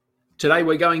Today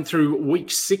we're going through week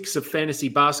 6 of fantasy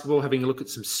basketball, having a look at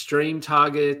some stream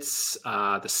targets,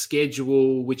 the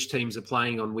schedule, which teams are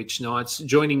playing on which nights.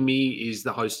 Joining me is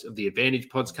the host of the Advantage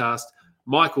podcast,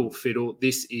 Michael Fiddle.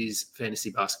 This is Fantasy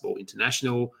Basketball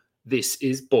International. This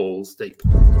is Balls Deep.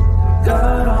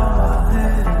 Got all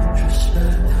my interest,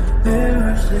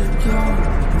 mirrors that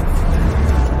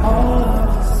don't all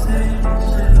of the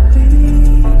things that we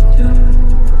do.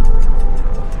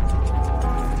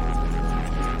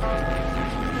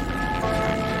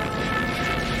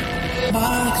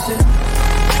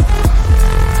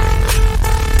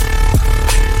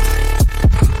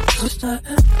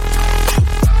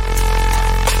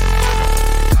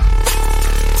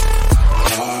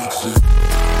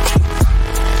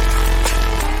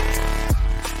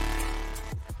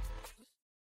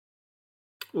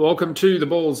 Welcome to the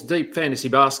Balls Deep Fantasy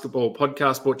Basketball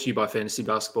podcast, brought to you by Fantasy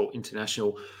Basketball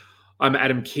International. I'm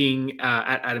Adam King.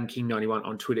 At Adam King 91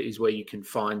 on Twitter is where you can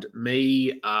find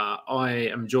me. I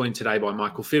am joined today by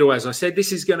Michael Fiddle. As I said,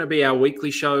 this is going to be our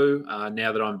weekly show.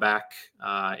 Now that I'm back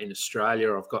in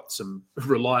Australia, I've got some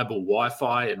reliable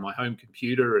Wi-Fi and my home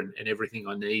computer and everything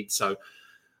I need. So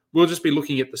we'll just be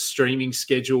looking at the streaming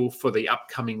schedule for the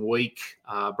upcoming week,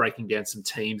 breaking down some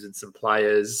teams and some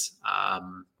players.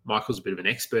 Michael's a bit of an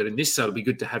expert in this, so it'll be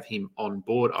good to have him on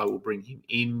board. I will bring him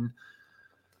in.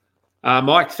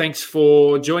 Mike, thanks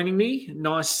for joining me.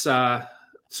 Nice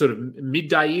sort of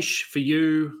midday-ish for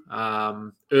you,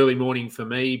 early morning for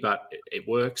me, but it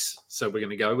works, so we're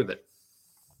going to go with it.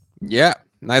 Yeah,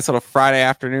 nice little Friday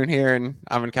afternoon here, and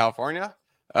I'm in California.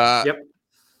 Yep.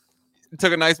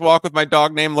 Took a nice walk with my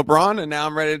dog named LeBron, and now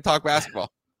I'm ready to talk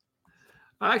basketball.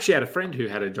 I actually had a friend who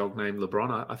had a dog named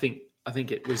LeBron. I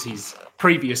think it was his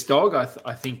previous dog.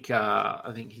 I think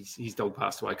his dog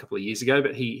passed away a couple of years ago,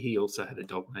 but he also had a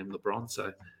dog named LeBron.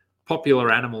 So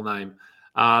popular animal name.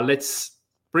 Let's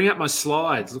bring up my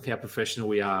slides. Look how professional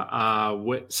we are.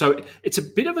 So it's a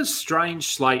bit of a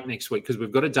strange slate next week because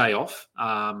we've got a day off.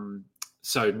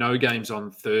 So no games on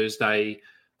Thursday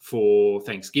for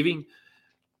Thanksgiving.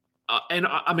 And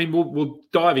I mean, we'll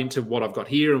dive into what I've got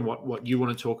here and what you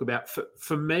want to talk about.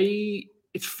 For me,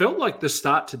 it felt like the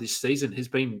start to this season has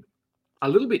been a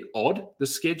little bit odd. The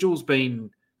schedule's been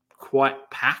quite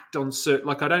packed on certain.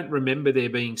 Like, I don't remember there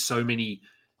being so many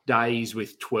days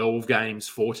with 12 games,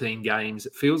 14 games.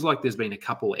 It feels like there's been a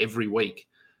couple every week,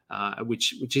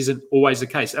 which isn't always the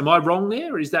case. Am I wrong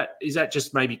there? Or is that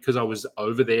just maybe because I was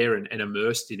over there and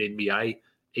immersed in NBA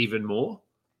even more?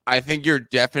 I think you're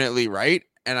definitely right.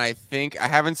 And I think I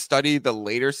haven't studied the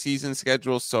later season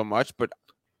schedule so much, but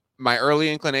my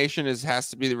early inclination has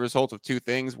to be the result of two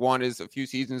things. One is a few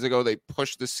seasons ago, they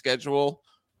pushed the schedule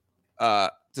to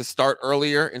start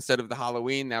earlier instead of the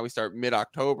Halloween. Now we start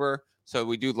mid-October. So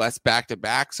we do less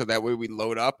back-to-back. So that way we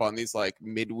load up on these like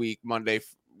midweek, Monday,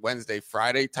 Wednesday,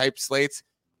 Friday type slates.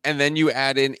 And then you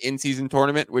add in-season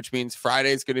tournament, which means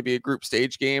Friday is going to be a group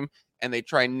stage game. And they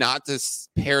try not to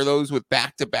pair those with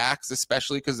back-to-backs,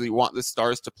 especially because they want the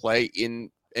stars to play in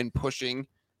pushing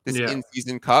this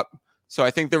in-season cup. So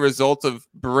I think the result of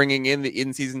bringing in the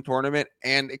in-season tournament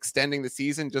and extending the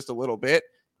season just a little bit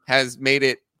has made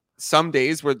it some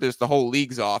days where there's the whole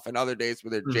league's off and other days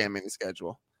where they're jamming the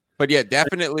schedule. But yeah,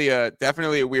 definitely a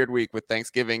weird week with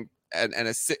Thanksgiving and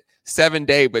a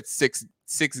 7-day but six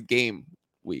game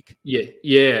week.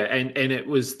 Yeah, and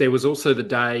there was also the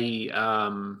day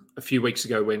a few weeks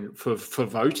ago when for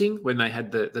voting when they had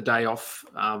the day off.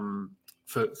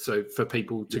 For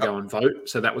people to go and vote.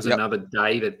 So that was another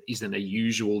day that isn't a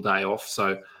usual day off.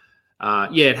 So,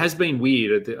 it has been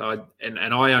weird.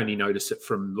 And I only notice it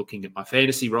from looking at my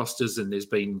fantasy rosters, and there's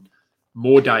been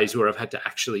more days where I've had to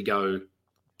actually go,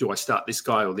 do I start this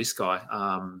guy or this guy?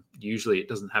 Usually it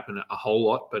doesn't happen a whole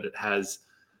lot, but it has.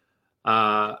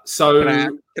 So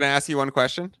can I ask you one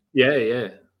question?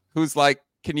 Yeah.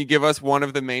 Can you give us one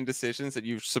of the main decisions that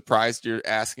you've surprised you're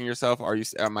asking yourself?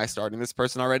 Am I starting this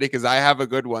person already? Because I have a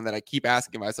good one that I keep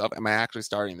asking myself, am I actually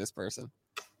starting this person?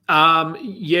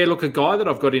 Look, a guy that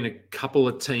I've got in a couple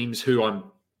of teams who I'm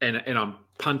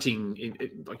punting,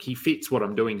 like he fits what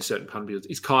I'm doing in certain punt builds,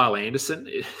 is Kyle Anderson.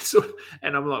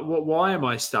 And I'm like, well, why am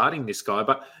I starting this guy?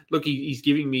 But look, he's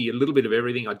giving me a little bit of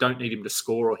everything. I don't need him to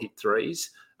score or hit threes.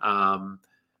 I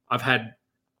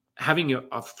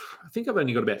think I've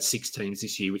only got about 6 teams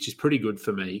this year, which is pretty good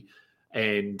for me.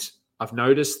 And I've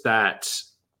noticed that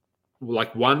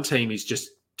like one team is just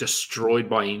destroyed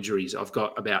by injuries. I've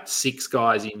got about 6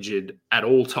 guys injured at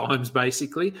all times,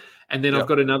 basically. And then I've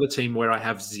got another team where I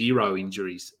have 0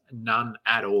 injuries, none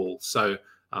at all. So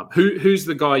who's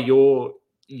the guy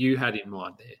you had in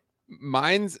mind there?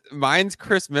 Mine's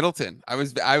Chris Middleton. I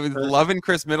was loving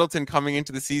Chris Middleton coming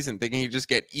into the season, thinking he'd just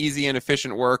get easy and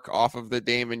efficient work off of the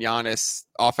Dame and Giannis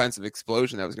offensive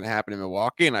explosion that was going to happen in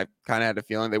Milwaukee, and I kind of had a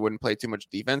feeling they wouldn't play too much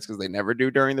defense because they never do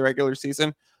during the regular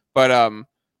season. But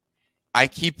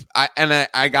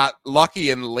I got lucky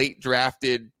and late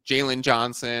drafted Jalen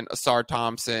Johnson, Asar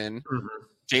Thompson,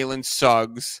 Jalen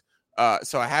Suggs.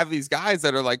 So I have these guys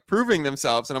that are like proving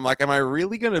themselves, and I'm like, am I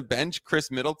really going to bench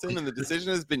Chris Middleton? And the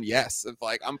decision has been yes. If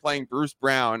like I'm playing Bruce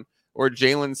Brown or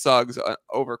Jalen Suggs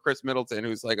over Chris Middleton,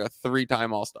 who's like a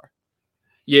 3-time All-Star.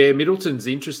 Yeah, Middleton's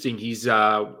interesting. He's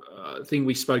thing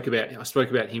we spoke about. I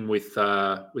spoke about him with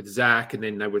Zach, and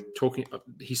then they were talking.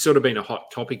 He's sort of been a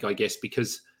hot topic, I guess,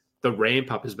 because the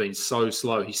ramp up has been so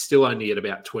slow. He's still only at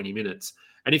about 20 minutes,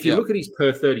 and if you look at his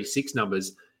per 36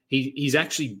 numbers, he's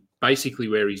actually basically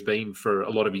where he's been for a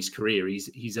lot of his career.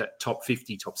 He's at top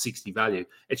 50, top 60 value.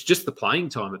 It's just the playing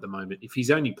time at the moment. If he's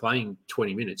only playing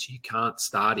 20 minutes, you can't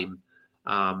start him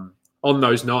on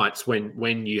those nights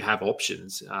when you have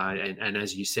options. And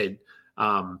as you said,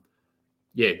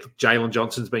 Jalen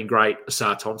Johnson's been great.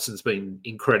 Asar Thompson's been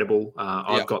incredible.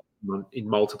 I've got him in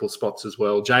multiple spots as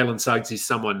well. Jalen Suggs is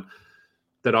someone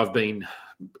that I've been,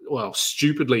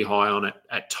 stupidly high on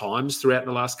at times throughout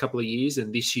the last couple of years.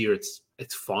 And this year it's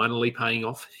finally paying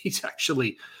off. He's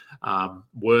actually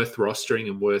worth rostering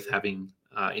and worth having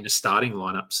in a starting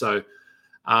lineup. So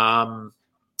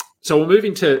we'll move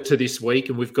into this week,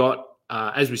 and we've got,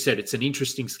 as we said, it's an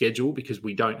interesting schedule because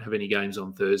we don't have any games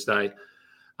on Thursday.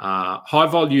 High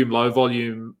volume, low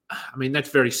volume. I mean, that's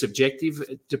very subjective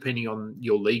depending on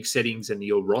your league settings and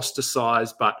your roster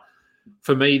size. But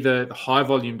for me, the high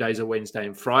volume days are Wednesday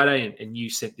and Friday, and you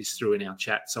sent this through in our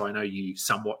chat, so I know you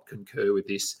somewhat concur with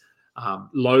this.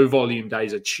 Low volume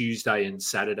days are Tuesday and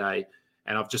Saturday,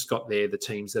 and I've just got there the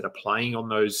teams that are playing on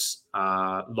those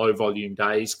low volume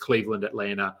days: Cleveland,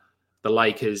 Atlanta, the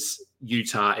Lakers,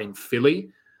 Utah, and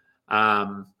Philly.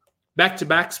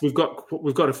 Back-to-backs, we've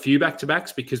got a few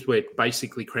back-to-backs because we're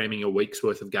basically cramming a week's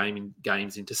worth of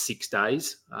games into 6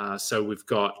 days. So we've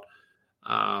got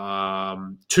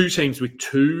 2 teams with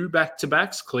 2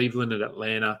 back-to-backs, Cleveland and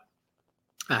Atlanta.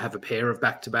 I have a pair of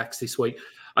back-to-backs this week.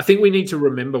 I think we need to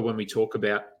remember when we talk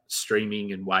about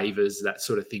streaming and waivers, that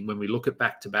sort of thing, when we look at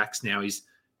back-to-backs now, is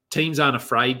teams aren't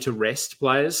afraid to rest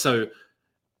players. So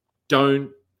don't,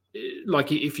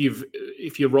 like, if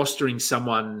you're rostering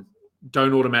someone,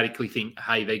 don't automatically think,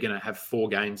 hey, they're going to have 4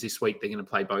 games this week, they're going to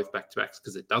play both back-to-backs,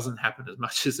 because it doesn't happen as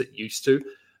much as it used to.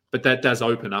 But that does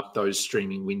open up those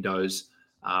streaming windows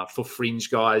for fringe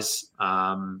guys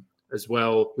as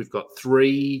well. We've got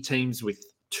 3 teams with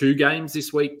 2 games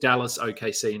this week: Dallas,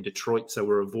 OKC, and Detroit. So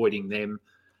we're avoiding them,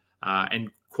 and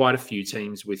quite a few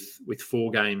teams with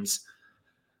 4 games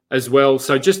as well.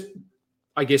 So just,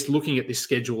 I guess, looking at this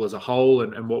schedule as a whole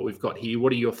and what we've got here,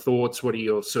 what are your thoughts? What are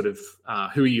your sort of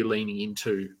who are you leaning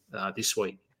into this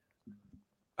week?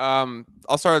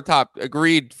 I'll start at the top.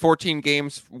 Agreed. 14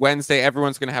 games Wednesday.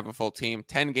 Everyone's going to have a full team.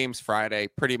 10 games Friday.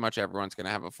 Pretty much everyone's going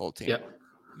to have a full team. Yep.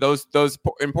 Those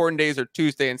important days are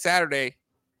Tuesday and Saturday.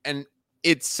 And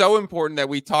it's so important that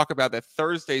we talk about that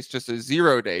Thursday is just a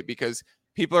 0 day, because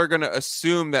people are going to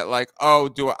assume that, like, oh,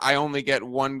 do I only get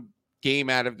 1 game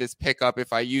out of this pickup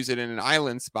if I use it in an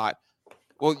island spot?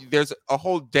 Well, there's a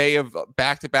whole day of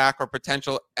back-to-back or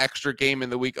potential extra game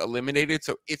in the week eliminated.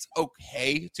 So it's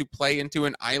okay to play into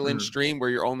an island stream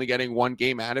where you're only getting 1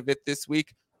 game out of it this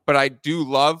week. But I do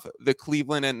love the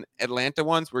Cleveland and Atlanta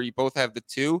ones where you both have the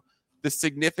 2. The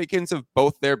significance of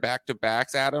both their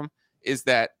back-to-backs, Adam, is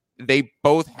that they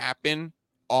both happen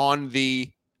on the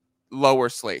lower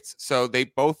slates. So they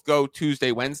both go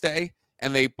Tuesday, Wednesday,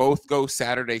 and they both go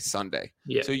Saturday, Sunday.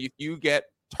 Yeah. So if you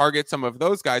target some of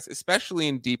those guys, especially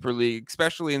in deeper leagues,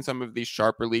 especially in some of these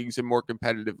sharper leagues and more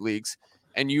competitive leagues,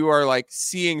 and you are like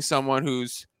seeing someone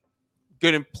who's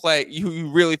going to play, you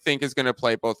really think is going to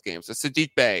play both games, a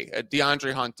Sadiq Bey, a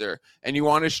DeAndre Hunter, and you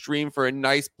want to stream for a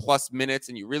nice plus minutes,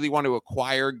 and you really want to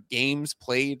acquire games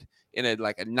played in a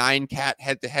 9-cat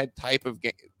head-to-head type of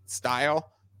style,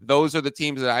 those are the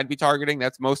teams that I'd be targeting.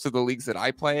 That's most of the leagues that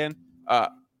I play in.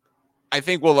 I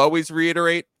think we'll always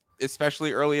reiterate,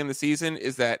 especially early in the season,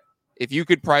 is that if you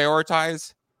could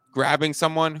prioritize grabbing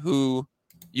someone who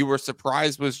you were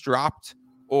surprised was dropped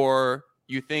or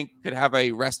you think could have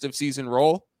a rest of season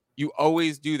role, you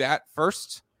always do that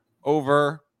first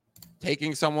over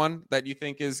taking someone that you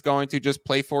think is going to just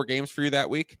play 4 games for you that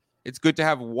week. It's good to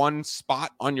have 1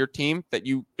 spot on your team that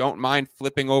you don't mind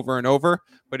flipping over and over.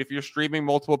 But if you're streaming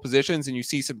multiple positions and you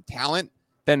see some talent,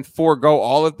 then forego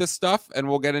all of this stuff. And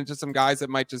we'll get into some guys that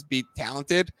might just be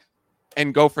talented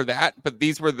and go for that. But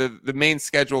these were the main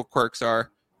schedule quirks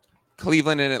are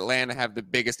Cleveland and Atlanta have the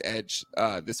biggest edge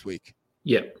this week.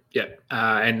 Yep.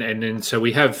 And then so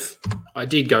I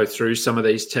did go through some of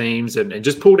these teams and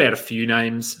just pulled out a few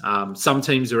names. Some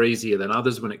teams are easier than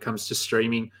others when it comes to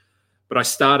streaming. But I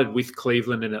started with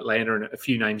Cleveland and Atlanta and a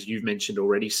few names you've mentioned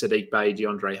already, Sadiq Bey,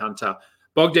 DeAndre Hunter.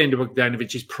 Bogdan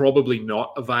Bogdanovic is probably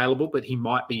not available, but he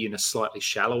might be in a slightly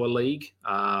shallower league.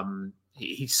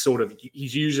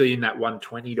 He's usually in that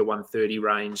 120 to 130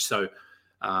 range. So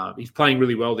he's playing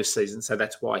really well this season. So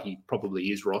that's why he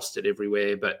probably is rostered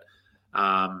everywhere. But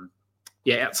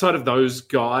outside of those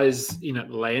guys in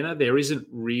Atlanta, there isn't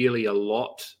really a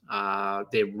lot.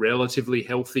 They're relatively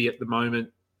healthy at the moment.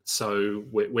 So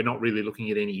we're not really looking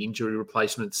at any injury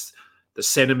replacements. The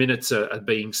center minutes are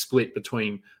being split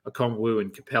between Okongwu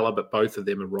and Capella, but both of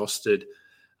them are rostered.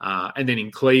 And then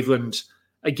in Cleveland,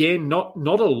 again, not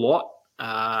a lot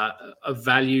of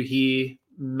value here.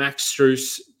 Max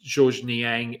Strus, George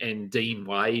Niang, and Dean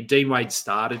Wade. Dean Wade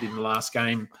started in the last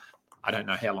game. I don't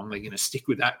know how long they're going to stick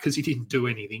with that because he didn't do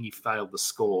anything. He failed the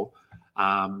score.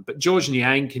 But George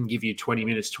Niang can give you 20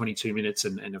 minutes, 22 minutes,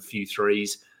 and a few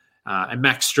threes. And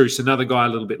Max Strus, another guy a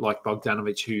little bit like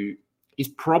Bogdanovic, who is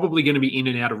probably going to be in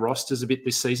and out of rosters a bit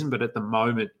this season, but at the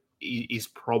moment is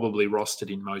probably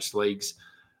rostered in most leagues.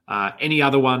 Any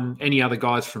other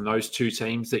guys from those two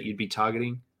teams that you'd be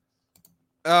targeting?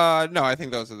 No, I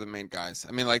think those are the main guys.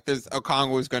 I mean, like, there's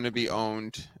Okongwu is going to be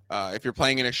owned. If you're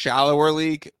playing in a shallower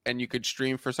league and you could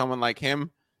stream for someone like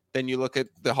him, then you look at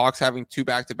the Hawks having 2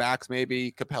 back-to-backs.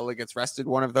 Maybe Capella gets rested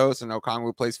one of those, and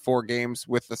Okongwu plays 4 games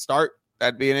with the start.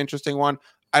 That'd be an interesting one.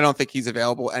 I don't think he's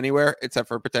available anywhere except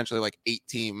for potentially like 8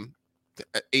 team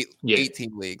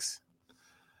leagues.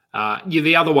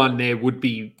 The other one there would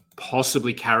be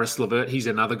possibly Karis LeVert. He's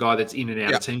another guy that's in and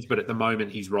out of teams, but at the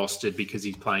moment he's rostered because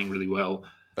he's playing really well.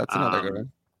 That's another good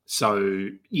one. So,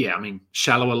 I mean,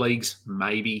 shallower leagues,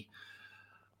 maybe.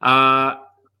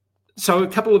 So a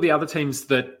couple of the other teams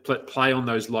that play on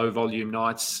those low-volume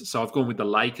nights. So I've gone with the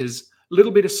Lakers. A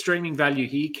little bit of streaming value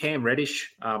here. Cam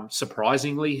Reddish,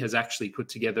 surprisingly, has actually put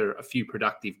together a few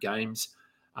productive games.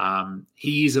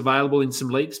 He is available in some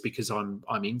leagues because I'm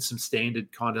in some standard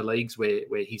kind of leagues where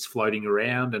he's floating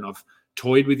around, and I've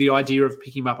toyed with the idea of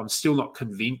picking him up. I'm still not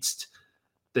convinced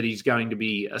that he's going to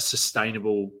be a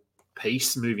sustainable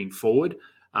piece moving forward.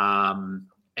 And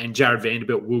Jared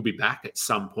Vanderbilt will be back at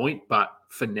some point, but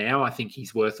for now, I think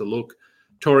he's worth a look.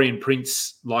 Taurean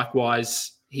Prince,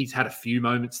 likewise, he's had a few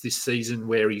moments this season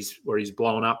where he's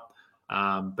blown up,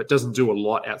 but doesn't do a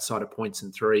lot outside of points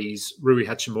and threes. Rui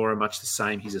Hachimura, much the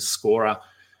same. He's a scorer.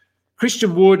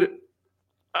 Christian Wood,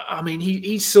 I mean,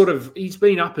 he's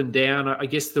been up and down. I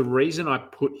guess the reason I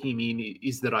put him in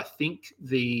is that I think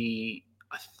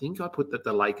I put that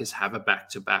the Lakers have a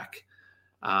back-to-back.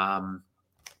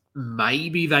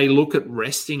 Maybe they look at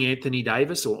resting Anthony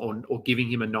Davis or giving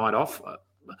him a night off.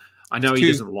 I know he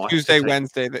doesn't like Tuesday,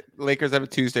 Wednesday. The Lakers have a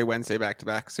Tuesday, Wednesday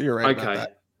back-to-back, so you're right about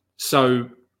that. So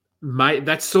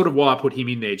that's sort of why I put him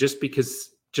in there, just keep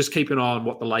an eye on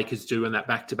what the Lakers do in that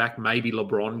back-to-back. Maybe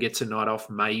LeBron gets a night off.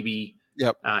 Maybe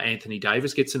Anthony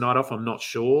Davis gets a night off. I'm not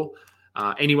sure.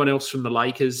 Anyone else from the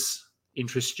Lakers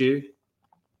interest you?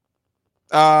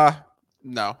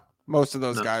 No. Most of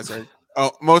those guys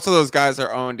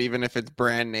are owned, even if it's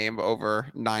brand name over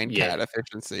 9 cat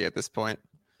efficiency at this point.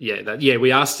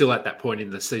 We are still at that point in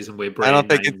the season where I don't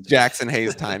think it's Jackson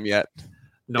Hayes time yet.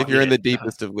 If you're in the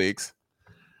deepest of leagues.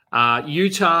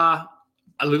 Utah,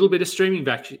 a little bit of streaming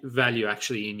value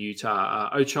actually in Utah.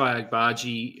 Ochai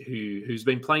Agbaji, who's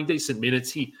been playing decent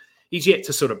minutes, he's yet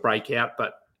to sort of break out,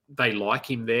 but they like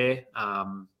him there.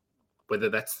 Whether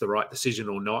that's the right decision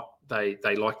or not,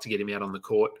 they like to get him out on the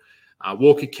court.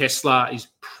 Walker Kessler is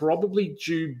probably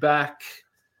due back.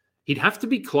 He'd have to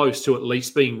be close to at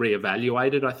least being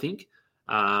reevaluated, I think.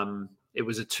 It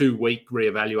was a 2-week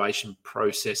reevaluation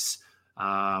process.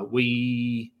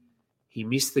 He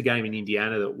missed the game in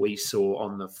Indiana that we saw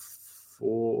on the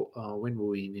when were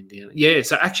we in Indiana? Yeah,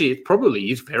 so actually it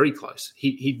probably is very close.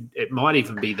 It might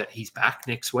even be that he's back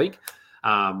next week,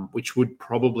 which would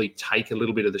probably take a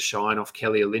little bit of the shine off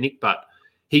Kelly Olynyk, but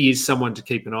he is someone to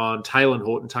keep an eye on. Taylor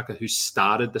Horton-Tucker, who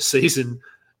started the season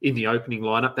in the opening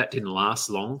lineup, that didn't last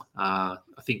long. I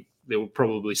think there were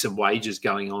probably some wagers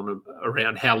going on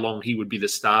around how long he would be the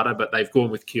starter, but they've gone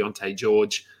with Keontae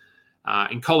George.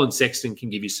 And Colin Sexton can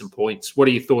give you some points. What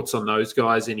are your thoughts on those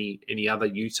guys? Any other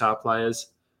Utah players?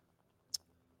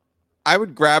 I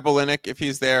would grab Olynyk if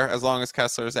he's there, as long as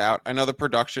Kessler's out. I know the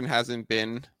production hasn't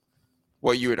been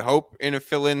what you would hope in a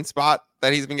fill-in spot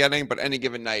that he's been getting, but any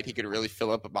given night he could really fill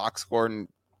up a box score and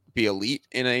be elite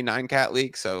in a 9-cat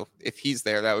league. So if he's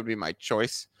there, that would be my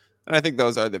choice. And I think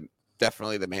those are the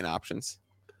definitely the main options.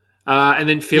 And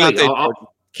then Philly.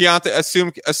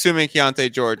 Assuming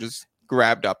Keontae George is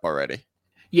grabbed up already.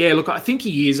 Yeah, look, I think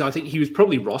he is. I think he was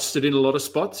probably rostered in a lot of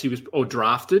spots. He was or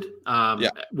drafted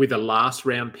with a last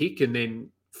round pick, and then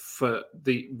for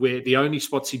where the only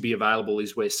spots he'd be available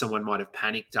is where someone might have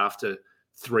panicked after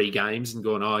 3 games and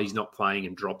gone, "Oh, he's not playing,"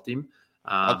 and dropped him.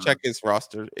 I'll check his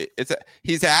roster.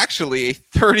 He's actually a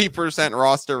 30%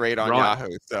 roster rate on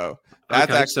Yahoo, so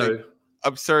that's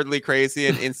absurdly crazy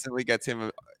and instantly gets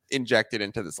him injected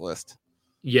into this list.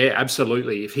 Yeah,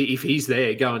 absolutely. If he's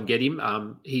there, go and get him.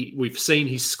 We've seen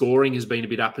his scoring has been a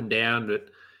bit up and down,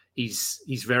 but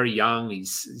he's very young.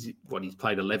 He's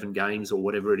played 11 games or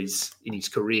whatever it is in his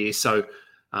career. So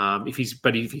if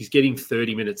he's getting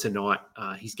 30 minutes a night,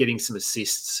 he's getting some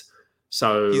assists.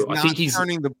 So I think he's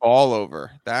turning the ball over.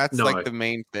 That's like the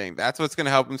main thing. That's what's going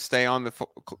to help him stay on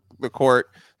the court.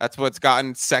 That's what's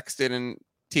gotten Sexton and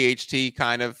THT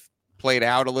kind of played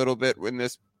out a little bit in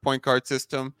this point guard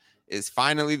system. Is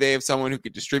finally they have someone who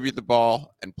could distribute the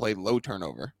ball and play low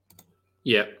turnover.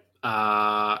 Yeah.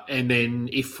 And then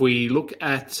if we look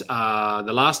at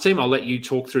the last team, I'll let you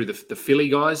talk through the Philly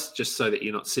guys, just so that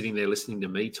you're not sitting there listening to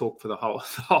me talk for the whole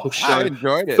show. I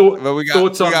enjoyed it.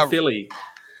 Thoughts on Philly?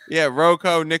 Yeah,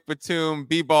 Rocco, Nick Batum,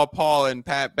 B-Ball Paul, and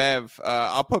Pat Bev.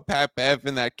 I'll put Pat Bev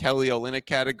in that Kelly Olynyk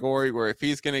category where if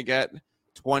he's going to get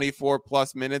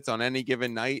 24-plus minutes on any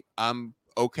given night, I'm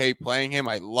okay playing him.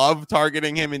 I love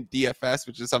targeting him in DFS,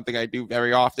 which is something I do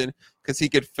very often because he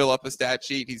could fill up a stat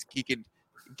sheet. He could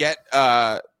get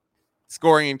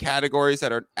scoring in categories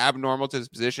that are abnormal to his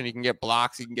position. He can get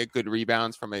blocks. He can get good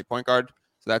rebounds from a point guard.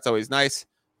 So that's always nice.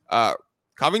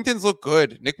 Covington's look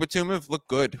good. Nick Batum have looked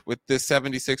good with this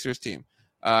 76ers team.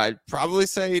 I'd probably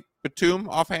say Batum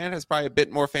offhand has probably a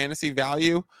bit more fantasy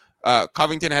value.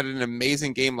 Covington had an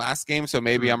amazing game last game, so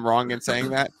maybe I'm wrong in saying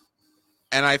that.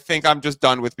 And I think I'm just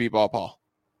done with B-Ball Paul.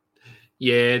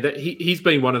 Yeah, he's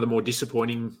been one of the more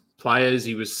disappointing players.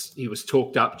 He was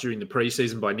talked up during the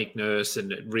preseason by Nick Nurse,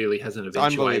 and it really hasn't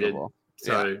eventuated.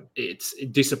 So it's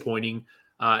disappointing.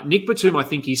 Nick Batum, I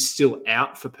think he's still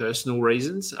out for personal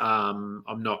reasons. I'm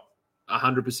not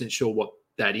 100% sure what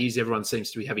that is. Everyone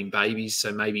seems to be having babies,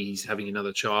 so maybe he's having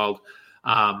another child.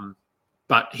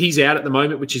 But he's out at the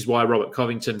moment, which is why Robert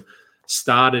Covington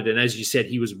started. And as you said,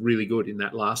 he was really good in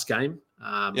that last game.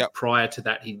 Prior to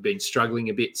that, he'd been struggling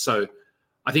a bit. So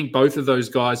I think both of those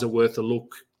guys are worth a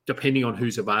look, depending on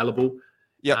who's available.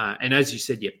 And as you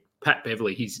said, Pat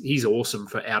Beverley, he's awesome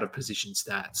for out-of-position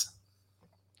stats.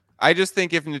 I just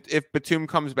think if Batum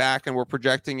comes back and we're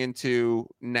projecting into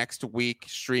next week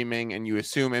streaming and you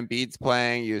assume Embiid's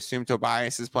playing, you assume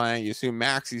Tobias is playing, you assume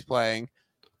Maxi's playing,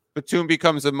 Batum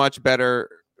becomes a much better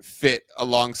fit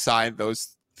alongside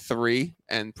those 3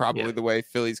 and probably the way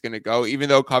Philly's going to go, even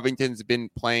though Covington's been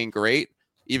playing great,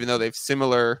 even though they've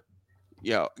similar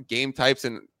game types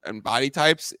and body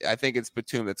types. I think it's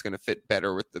Batum that's going to fit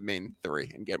better with the main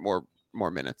 3 and get more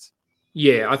minutes.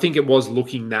 Yeah, I think it was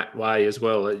looking that way as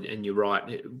well, and you're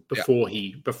right. Before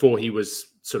he was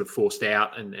sort of forced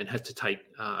out and had to take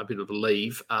a bit of a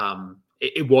leave,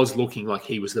 it was looking like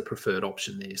he was the preferred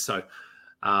option there. So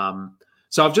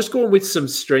I've just gone with some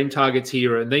stream targets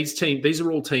here, and these are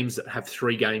all teams that have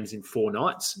 3 games in 4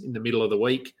 nights in the middle of the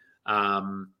week.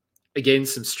 Again,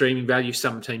 some streaming value.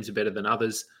 Some teams are better than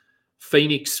others.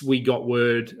 Phoenix, we got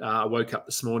word, I woke up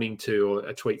this morning to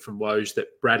a tweet from Woj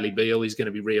that Bradley Beal is going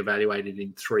to be reevaluated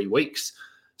in 3 weeks.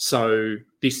 So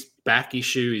this back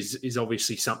issue is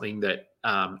obviously something that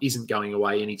isn't going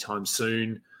away anytime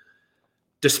soon.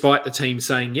 Despite the team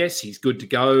saying, yes, he's good to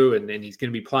go and then he's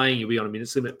going to be playing, he'll be on a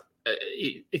minutes limit.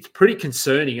 It's pretty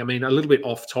concerning. I mean, a little bit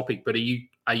off topic, but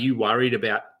are you worried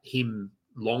about him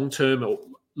long-term, or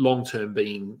long-term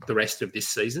being the rest of this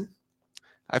season?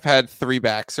 I've had 3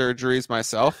 back surgeries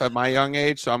myself at my young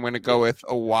age, so I'm going to go with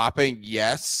a whopping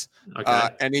yes. Okay.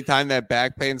 Anytime that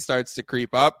back pain starts to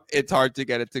creep up, it's hard to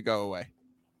get it to go away.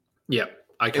 Yeah.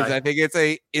 Okay. I think it's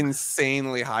a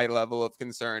insanely high level of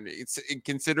concern. It's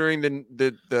considering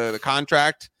the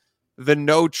contract, the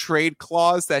no trade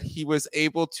clause that he was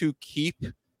able to keep.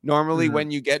 Normally, when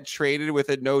you get traded with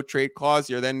a no trade clause,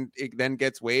 it then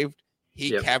gets waived.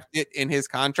 He kept it in his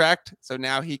contract, so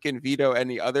now he can veto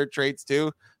any other trades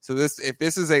too. So if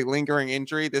this is a lingering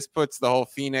injury, this puts the whole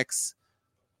Phoenix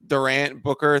Durant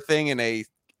Booker thing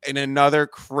in another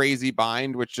crazy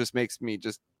bind, which just makes me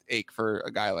just ache for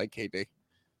a guy like KD.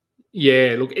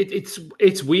 Yeah, look,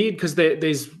 it's weird because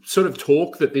there's sort of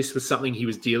talk that this was something he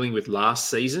was dealing with last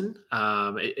season.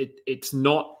 It's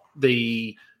not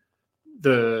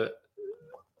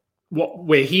what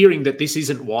we're hearing, that this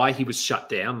isn't why he was shut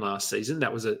down last season.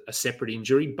 That was a separate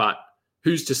injury, but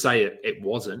who's to say it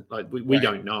wasn't? Like we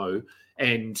don't know.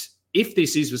 And if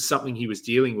this was something he was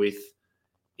dealing with,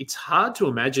 it's hard to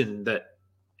imagine that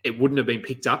it wouldn't have been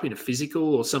picked up in a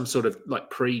physical or some sort of like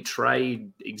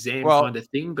pre-trade exam kind of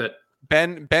thing. But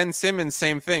Ben Simmons,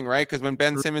 same thing, right? Because when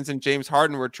Ben Simmons and James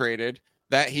Harden were traded,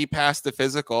 that he passed the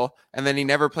physical, and then he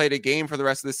never played a game for the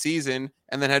rest of the season,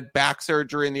 and then had back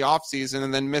surgery in the offseason,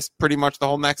 and then missed pretty much the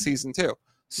whole next season too.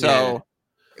 So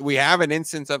we have an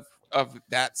instance of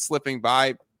that slipping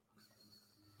by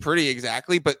pretty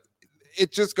exactly, but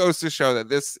it just goes to show that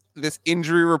this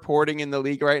injury reporting in the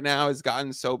league right now has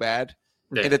gotten so bad.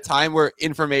 At a time where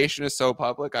information is so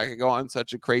public, I could go on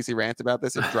such a crazy rant about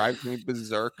this. It drives me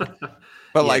berserk.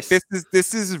 But like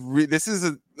this is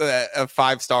a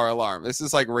 5-star alarm. This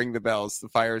is like ring the bells. The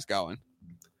fire's going.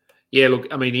 Yeah, look,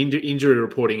 I mean, injury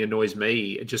reporting annoys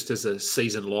me just as a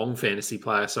season-long fantasy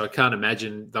player. So I can't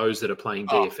imagine those that are playing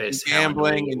DFS,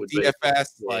 gambling and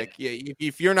DFS.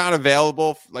 If you're not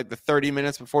available like the 30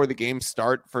 minutes before the game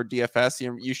start for DFS,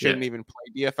 you shouldn't even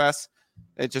play DFS.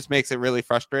 It just makes it really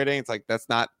frustrating. It's like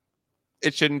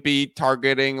it shouldn't be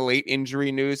targeting late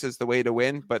injury news as the way to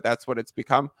win, but that's what it's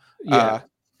become.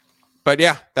 But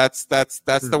yeah, that's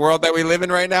the world that we live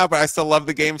in right now. But I still love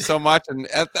the game so much, and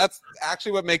that's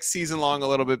actually what makes season long a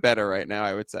little bit better right now,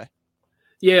 I would say.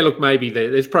 Yeah, look, maybe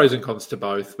there's pros and cons to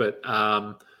both, but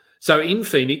so in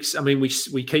Phoenix, I mean,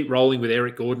 we keep rolling with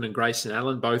Eric Gordon and Grayson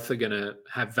Allen. Both are going to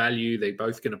have value. They're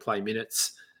both going to play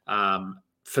minutes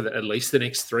for at least the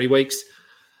next 3 weeks.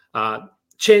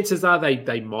 Chances are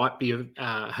they might be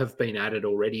have been added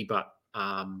already, but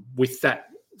with that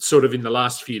sort of in the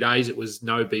last few days, it was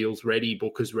no Beals ready,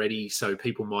 Booker's ready, so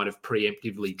people might have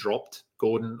preemptively dropped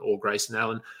Gordon or Grayson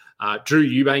Allen. Drew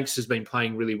Eubanks has been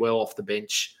playing really well off the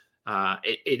bench.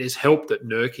 It has helped that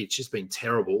Nurkic has been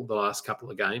terrible the last couple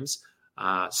of games.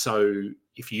 So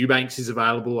if Eubanks is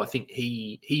available, I think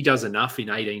he does enough in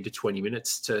 18 to 20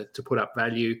 minutes to put up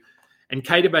value. And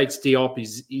Keita Bates-Diop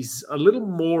is a little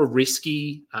more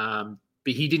risky,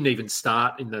 but he didn't even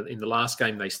start in the last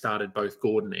game. They started both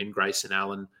Gordon and Grayson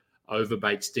Allen over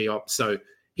Bates-Diop, so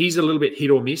he's a little bit hit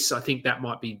or miss. I think that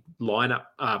might be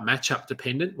matchup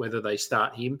dependent whether they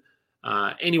start him.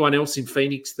 Anyone else in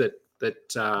Phoenix that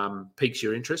piques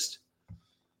your interest?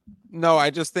 No, I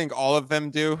just think all of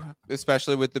them do,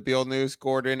 especially with the Beal news.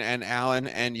 Gordon and Allen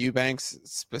and Eubanks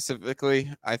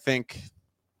specifically. I think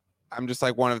I'm just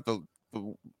like one of the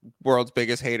world's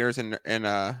biggest haters in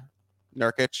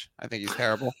Nurkic. I think he's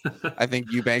terrible. I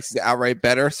think Eubanks is outright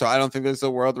better. So I don't think there's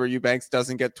a world where Eubanks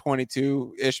doesn't get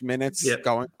 22-ish minutes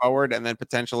going forward and then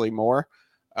potentially more.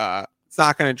 It's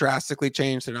not going to drastically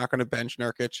change. They're not going to bench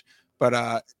Nurkic.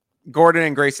 But Gordon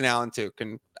and Grayson Allen too.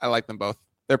 I like them both.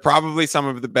 They're probably some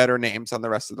of the better names on the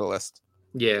rest of the list.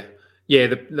 Yeah.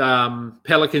 The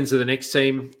Pelicans are the next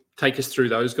team. Take us through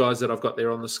those guys that I've got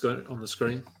there on the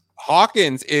screen.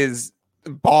 Hawkins is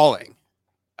balling.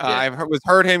 I've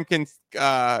heard him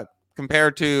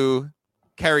compared to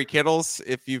Kerry Kittles.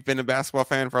 If you've been a basketball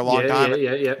fan for a long time,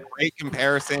 great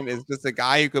comparison. Is just a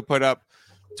guy who could put up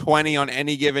 20 on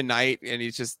any given night, and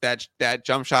he's just that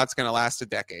jump shot's going to last a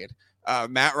decade.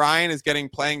 Matt Ryan is getting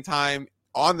playing time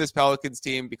on this Pelicans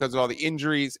team because of all the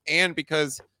injuries and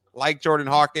because, like Jordan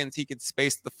Hawkins, he could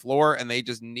space the floor, and they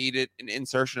just needed an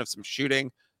insertion of some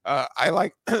shooting. I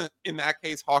like, in that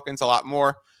case, Hawkins a lot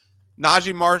more.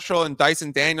 Najee Marshall and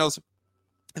Dyson Daniels.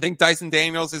 I think Dyson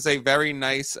Daniels is a very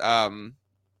nice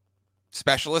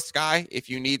specialist guy. If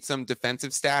you need some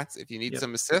defensive stats, if you need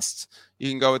some assists, you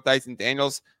can go with Dyson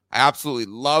Daniels. I absolutely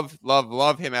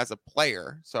love him as a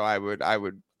player. So I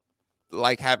would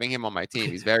like having him on my team.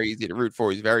 He's very easy to root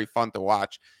for. He's very fun to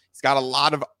watch. He's got a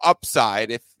lot of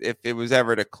upside if it was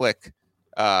ever to click.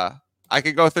 I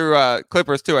could go through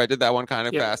Clippers too. I did that one kind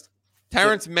of fast.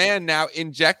 Terrence Mann now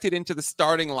injected into the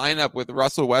starting lineup with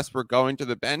Russell Westbrook going to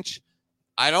the bench.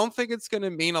 I don't think it's going to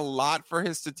mean a lot for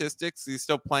his statistics. He's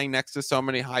still playing next to so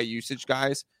many high usage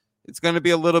guys. It's going to be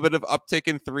a little bit of uptick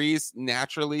in threes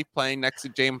naturally, playing next to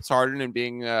James Harden and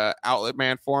being an outlet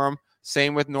man for him.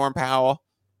 Same with Norm Powell.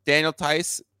 Daniel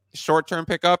Tice, short-term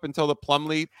pickup until the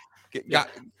Plumlee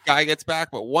guy gets back.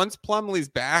 But once Plumlee's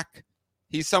back,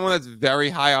 he's someone that's very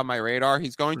high on my radar.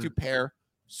 He's going to pair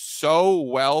so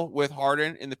well with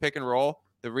Harden in the pick and roll.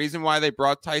 The reason why they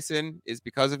brought Tyson is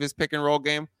because of his pick and roll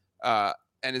game,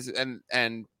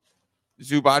 and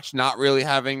Zubac not really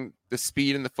having the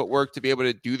speed and the footwork to be able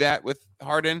to do that with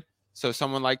Harden. So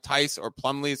someone like Tice or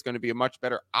Plumlee is going to be a much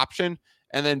better option.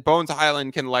 And then Bones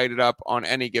Highland can light it up on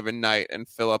any given night and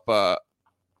fill up a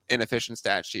inefficient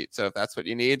stat sheet. So if that's what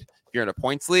you need, if you're in a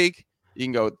points league, you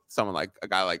can go with someone like a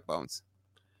guy like Bones.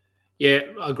 Yeah,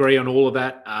 I agree on all of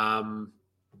that.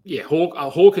 Yeah,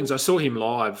 Hawkins. I saw him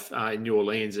live in New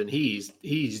Orleans, and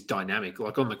he's dynamic.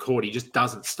 Like on the court, he just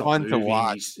doesn't stop Fun to moving.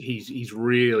 watch. He's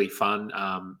really fun.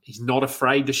 He's not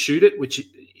afraid to shoot it, which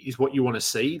is what you want to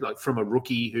see. Like from a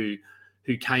rookie who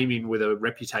came in with a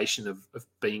reputation of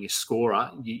being a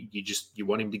scorer, you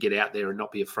want him to get out there and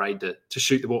not be afraid to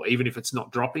shoot the ball, even if it's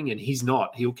not dropping. And he's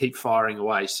not. He'll keep firing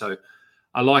away. So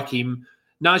I like him.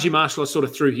 Najee Marshall, I sort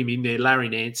of threw him in there. Larry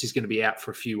Nance is going to be out for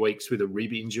a few weeks with a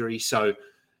rib injury, so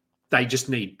they just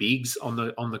need bigs on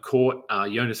the court.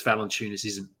 Jonas Valanciunas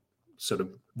isn't sort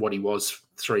of what he was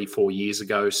 3-4 years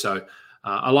ago. So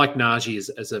I like Najee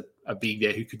as a big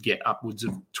there who could get upwards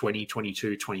of 20,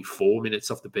 22, 24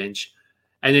 minutes off the bench.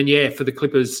 And then, for the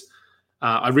Clippers,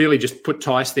 I really just put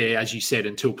Tice there, as you said,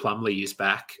 until Plumlee is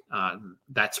back.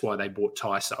 That's why they brought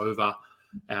Tice over.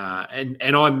 And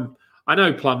I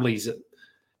know Plumlee's,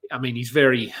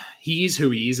 he is who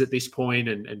he is at this point,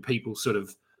 and people sort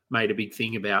of made a big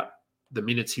thing about the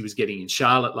minutes he was getting in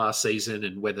Charlotte last season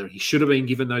and whether he should have been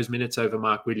given those minutes over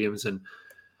Mark Williams. And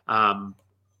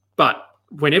but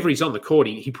whenever he's on the court,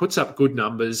 he puts up good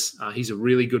numbers. He's a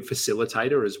really good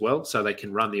facilitator as well, so they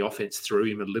can run the offense through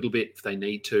him a little bit if they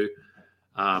need to.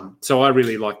 So I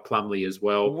really like Plumlee as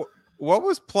well. What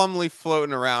was Plumlee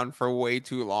floating around for way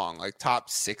too long? Like top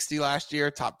 60 last year,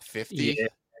 top 50? Yeah.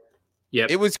 Yep.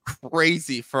 It was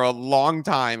crazy for a long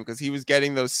time because he was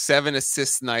getting those 7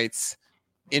 assist nights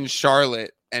in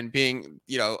Charlotte and being,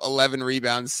 11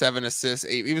 rebounds, 7 assists,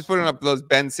 8. He was putting up those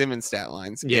Ben Simmons stat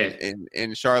lines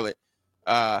in Charlotte.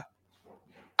 I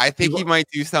think he might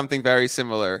do something very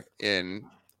similar in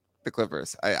the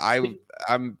Clippers.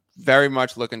 I'm very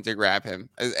much looking to grab him,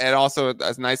 and also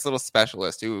as a nice little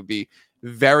specialist who would be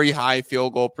very high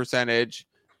field goal percentage,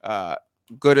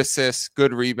 good assists,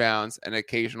 good rebounds, and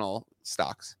occasional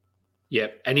stocks. Yeah,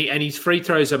 and his free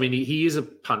throws. I mean, he is a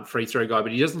punt free throw guy,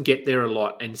 but he doesn't get there a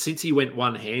lot. And since he went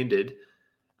one-handed,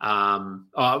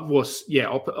 opposite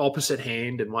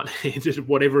hand and one-handed,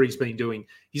 whatever he's been doing,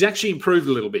 he's actually improved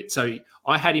a little bit. So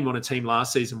I had him on a team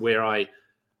last season where I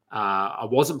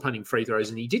wasn't punting free throws,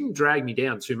 and he didn't drag me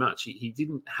down too much. He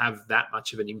didn't have that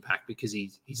much of an impact because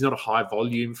he's not a high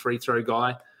volume free throw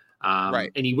guy. Right.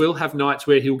 And he will have nights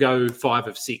where he'll go 5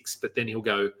 of 6, but then he'll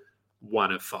go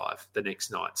 1 of 5 the next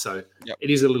night. So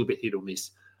It is a little bit hit or miss.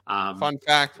 Fun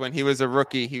fact, when he was a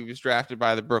rookie, he was drafted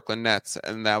by the Brooklyn Nets,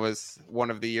 and that was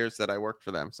one of the years that I worked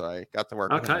for them. So I got to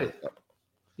work with him.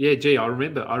 Yeah, gee, I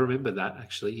remember that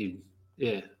actually.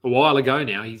 A while ago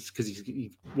now.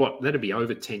 That'd be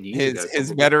over 10 years ago.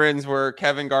 His veterans were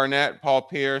Kevin Garnett, Paul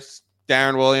Pierce,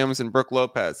 Darren Williams, and Brooke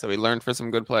Lopez. So he learned for some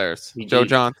good players. Joe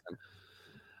Johnson.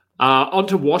 On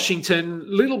to Washington,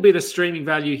 little bit of streaming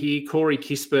value here. Corey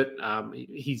Kispert,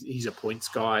 he's a points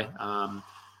guy.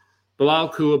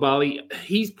 Bilal Koulibaly,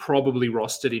 he's probably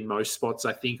rostered in most spots,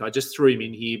 I think. I just threw him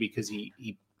in here because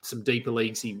he some deeper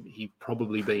leagues, he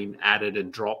probably been added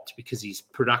and dropped because his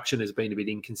production has been a bit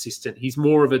inconsistent. He's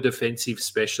more of a defensive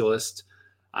specialist,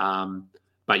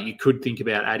 but you could think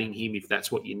about adding him if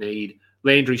that's what you need.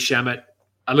 Landry Shamet,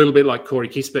 a little bit like Corey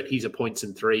Kispert, he's a points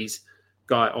and threes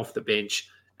guy off the bench,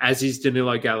 as is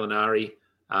Danilo Gallinari.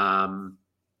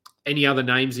 Any other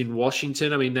names in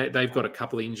Washington? I mean, they've got a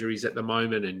couple of injuries at the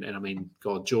moment, and I mean,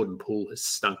 God, Jordan Poole has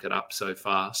stunk it up so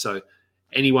far. So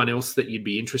anyone else that you'd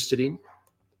be interested in?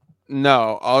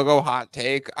 No, I'll go hot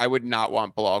take. I would not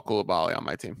want Bilal Koulibaly on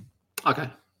my team. Okay.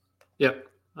 Yep.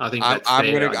 I think that's I'm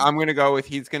fair. I'm gonna go with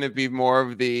he's gonna be more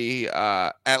of the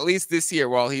at least this year.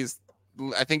 Well,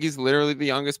 I think he's literally the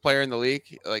youngest player in the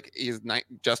league. Like he's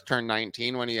just turned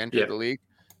 19 when he entered the league.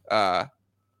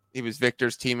 He was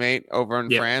Victor's teammate over in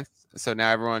France, so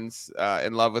now everyone's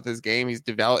in love with his game. He's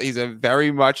a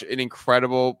very much an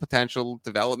incredible potential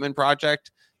development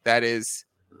project that is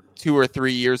 2 or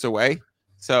 3 years away.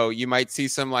 So you might see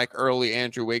some like early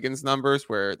Andrew Wiggins numbers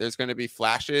where there's going to be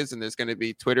flashes and there's going to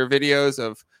be Twitter videos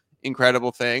of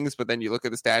incredible things, but then you look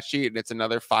at the stat sheet and it's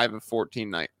another 5 of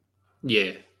 14 night.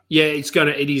 Yeah. Yeah,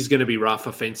 it is going to be rough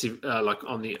offensive, like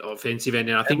on the offensive end.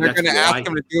 And I think they're going to ask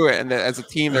him to do it. And as a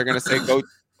team, they're going to say, go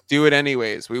do it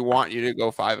anyways. We want you to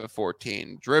go 5 of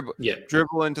 14. Dribble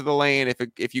into the lane.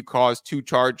 If you cause 2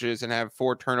 charges and have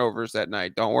 4 turnovers that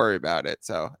night, don't worry about it.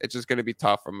 So it's just going to be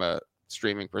tough from a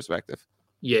streaming perspective.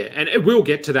 Yeah, and it will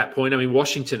get to that point. I mean,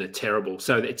 Washington are terrible.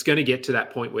 So it's going to get to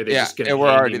that point where they're just going to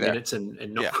hand in minutes and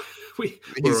not. Yeah. we're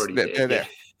already there. They're there.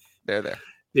 They're there.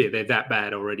 Yeah, they're that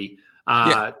bad already.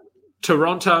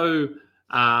 Toronto,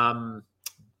 some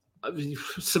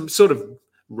sort of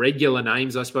regular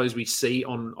names, I suppose, we see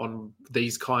on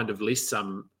these kind of lists.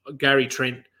 Gary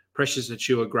Trent, Precious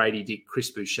Achua, Grady Dick, Chris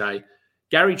Boucher.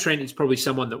 Gary Trent is probably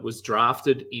someone that was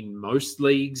drafted in most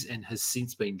leagues and has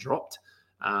since been dropped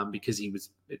because he was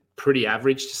pretty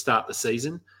average to start the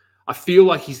season. I feel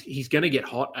like he's going to get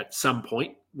hot at some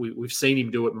point. We've seen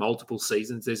him do it multiple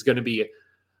seasons. There's going to be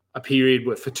a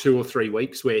period for 2 or 3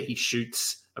 weeks where he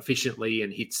shoots efficiently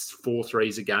and hits 4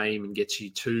 threes a game and gets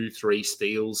you 2-3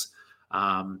 steals.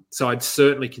 So I'd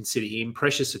certainly consider him.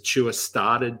 Precious Achua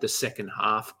started the second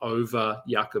half over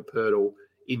Jakob Poeltl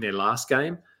in their last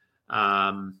game.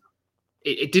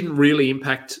 It didn't really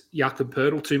impact Jakob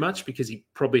Poeltl too much because he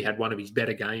probably had one of his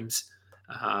better games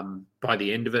by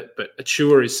the end of it. But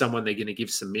Achua is someone they're going to give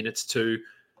some minutes to.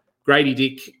 Grady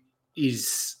Dick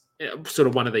is sort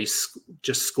of one of these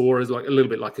just scorers, like a little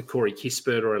bit like a Corey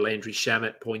Kispert or a Landry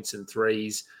Shamet, points and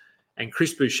threes. And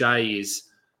Chris Boucher is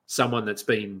someone that's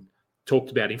been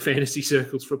talked about in fantasy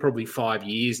circles for probably 5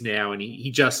 years now, and he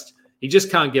just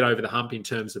can't get over the hump in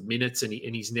terms of minutes. And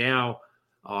he's now,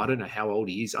 I don't know how old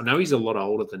he is. I know he's a lot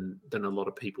older than a lot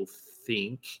of people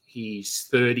think. He's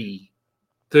 30.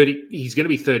 He's going to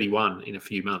be 31 in a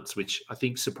few months, which I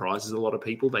think surprises a lot of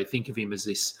people. They think of him as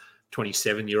this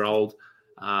 27-year-old.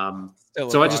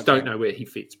 So I just don't know where he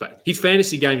fits. But his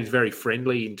fantasy game is very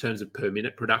friendly in terms of per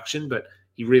minute production, but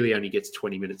he really only gets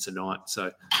 20 minutes a night.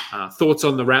 So thoughts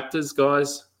on the Raptors,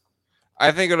 guys?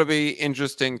 I think it'll be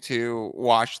interesting to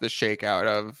watch the shakeout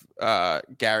of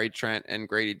Gary Trent and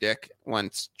Grady Dick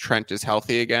once Trent is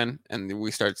healthy again. And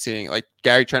we start seeing, like,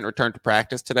 Gary Trent returned to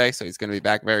practice today, so he's going to be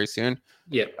back very soon.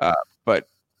 Yeah. But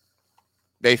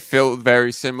they fill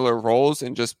very similar roles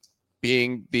in just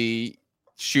being the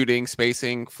shooting,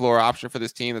 spacing, floor option for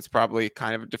this team. That's probably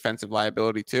kind of a defensive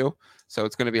liability too. So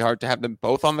it's going to be hard to have them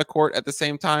both on the court at the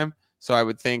same time. So I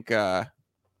would think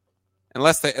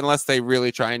unless they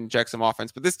really try and inject some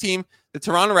offense. But this team, the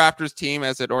Toronto Raptors team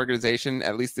as an organization,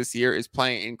 at least this year, is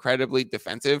playing incredibly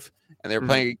defensive, and they're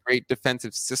playing a great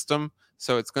defensive system.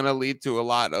 So it's going to lead to a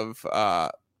lot of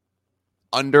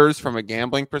unders from a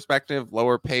gambling perspective,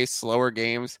 lower pace, slower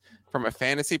games. From a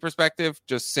fantasy perspective,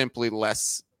 just simply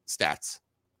less stats.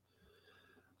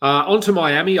 On to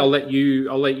Miami. I'll let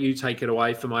you take it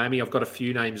away for Miami. I've got a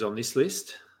few names on this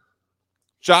list.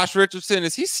 Josh Richardson,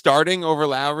 is he starting over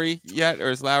Lowry yet, or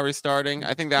is Lowry starting?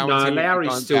 I think that one's Lowry's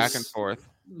going still back and forth.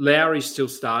 Lowry's still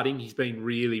starting. He's been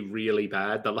really, really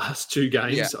bad the last 2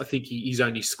 games. Yeah. I think he's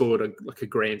only scored a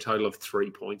grand total of 3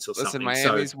 points or something.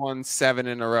 Miami's won 7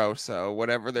 in a row, so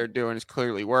whatever they're doing is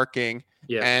clearly working.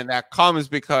 Yeah. And that comes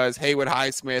because Haywood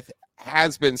Highsmith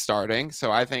has been starting,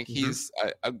 so I think he's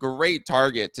a great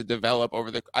target to develop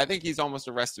I think he's almost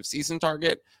a rest of season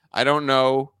target. I don't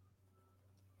know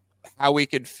how we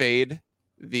could fade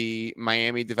the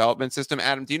Miami development system.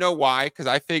 Adam, do you know why? Because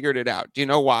I figured it out. Do you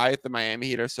know why the Miami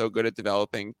Heat are so good at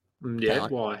developing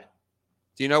talent? Why?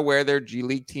 Do you know where their G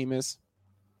League team is?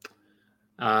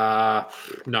 No,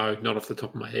 not off the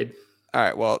top of my head. All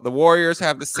right, well, the Warriors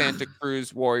have the Santa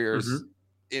Cruz Warriors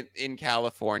in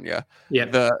California. Yeah.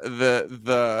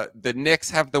 The Knicks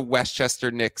have the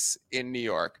Westchester Knicks in New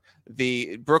York.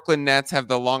 The Brooklyn Nets have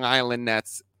the Long Island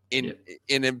Nets in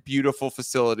a beautiful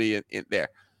facility in there.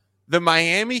 The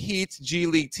Miami Heat's G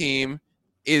League team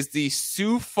is the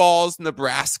Sioux Falls,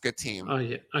 Nebraska team. Oh,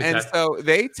 yeah. Okay. And so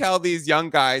they tell these young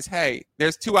guys, hey,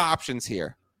 there's 2 options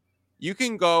here. You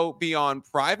can go be on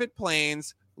private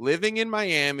planes, living in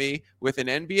Miami with an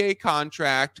NBA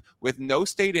contract with no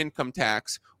state income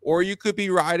tax, or you could be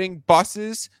riding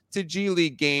buses to G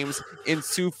League games in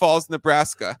Sioux Falls,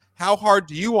 Nebraska. How hard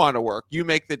do you want to work? You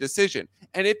make the decision.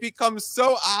 And it becomes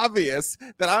so obvious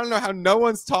that I don't know how no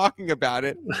one's talking about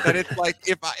it, that it's like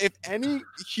if any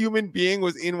human being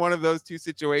was in one of those 2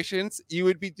 situations, you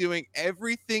would be doing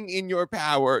everything in your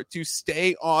power to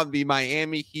stay on the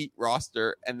Miami Heat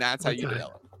roster, and that's how you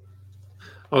develop.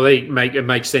 Well, it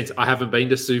makes sense. I haven't been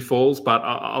to Sioux Falls, but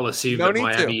I'll assume that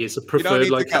Miami is a preferred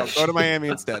location. Go to Miami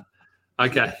instead.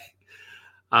 Okay.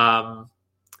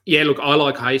 Yeah, look, I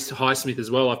like Highsmith as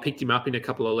well. I picked him up in a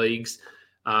couple of leagues.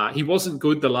 He wasn't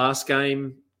good the last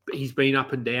game. He's been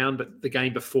up and down, but the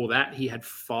game before that, he had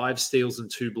 5 steals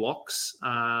and 2 blocks,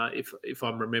 if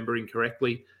I'm remembering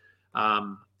correctly.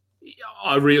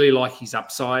 I really like his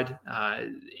upside.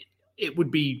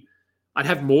 I'd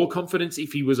have more confidence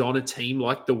if he was on a team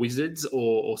like the Wizards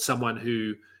or someone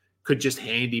who could just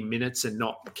hand him minutes and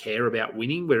not care about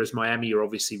winning, whereas Miami are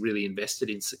obviously really invested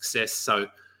in success. So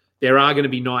there are going to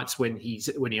be nights when he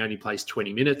only plays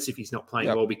 20 minutes if he's not playing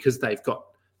well, because they've got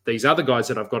these other guys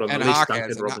that I've got on the list.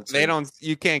 Duncan Robinson.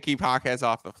 You can't keep Jaquez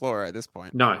off the floor at this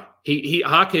point. No,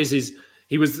 Jaquez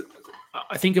was,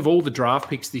 I think, of all the draft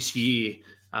picks this year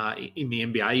in the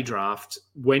NBA draft,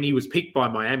 when he was picked by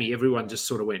Miami, everyone just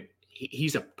sort of went,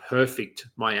 he's a perfect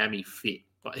Miami fit.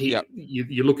 But Yep.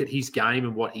 you look at his game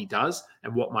and what he does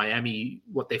and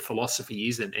what their philosophy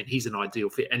is, and he's an ideal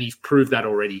fit. And he's proved that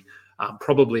already,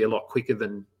 probably a lot quicker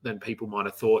than people might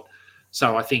have thought.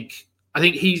 So I think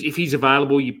if he's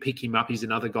available, you pick him up. He's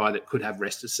another guy that could have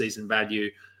rest of season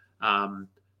value.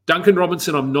 Duncan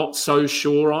Robinson, I'm not so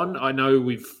sure on. I know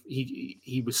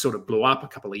he was sort of blew up a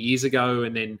couple of years ago,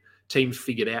 and then teams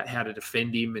figured out how to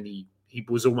defend him, and he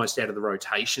was almost out of the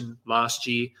rotation last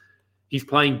year. He's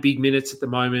playing big minutes at the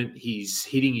moment. He's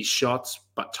hitting his shots,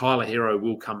 but Tyler Hero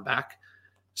will come back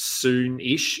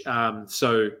soon-ish.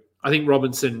 So I think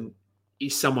Robinson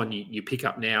is someone you pick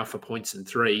up now for points and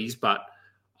threes, but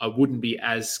I wouldn't be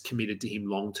as committed to him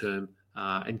long-term.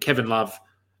 And Kevin Love,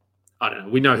 I don't know.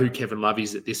 We know who Kevin Love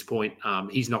is at this point.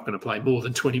 He's not going to play more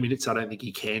than 20 minutes. I don't think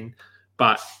he can,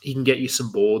 but he can get you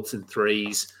some boards and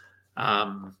threes.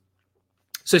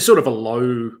 So sort of a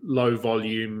low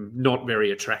volume, not very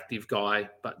attractive guy,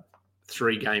 but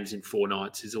 3 games in 4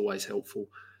 nights is always helpful.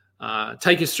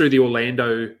 Take us through the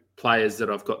Orlando players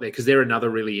that I've got there, because they're another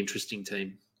really interesting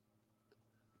team.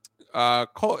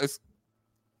 It's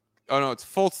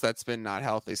Fultz that's been not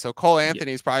healthy. So Cole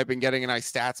Anthony's probably been getting a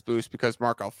nice stats boost because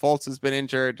Markelle Fultz has been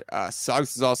injured.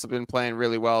 Suggs has also been playing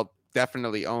really well.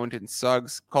 Definitely owned in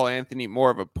Suggs. Cole Anthony,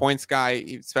 more of a points guy,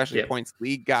 especially points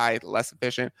league guy, less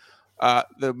efficient.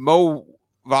 The Mo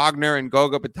Wagner and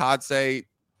Goga Batadze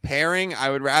pairing, I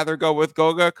would rather go with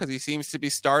Goga because he seems to be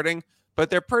starting, but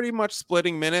they're pretty much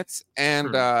splitting minutes,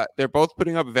 and they're both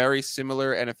putting up very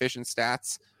similar and efficient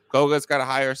stats. Goga's got a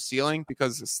higher ceiling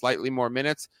because of slightly more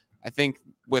minutes. I think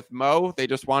with Mo, they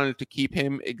just wanted to keep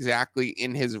him exactly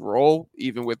in his role,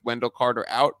 even with Wendell Carter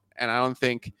out, and I don't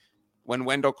think when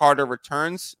Wendell Carter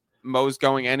returns, Mo's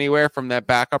going anywhere from that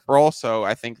backup role, so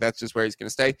I think that's just where he's going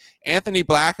to stay. Anthony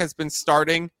Black has been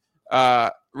starting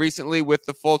recently with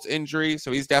the Fultz injury,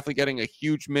 so he's definitely getting a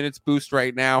huge minutes boost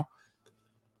right now.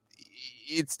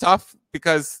 It's tough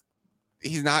because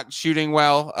he's not shooting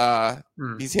well.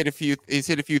 He's hit a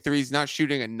few threes, not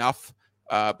shooting enough,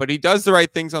 but he does the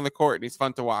right things on the court, and he's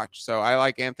fun to watch. So I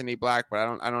like Anthony Black, but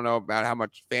I don't know about how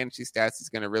much fantasy stats he's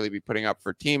going to really be putting up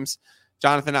for teams.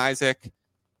 Jonathan Isaac,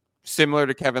 similar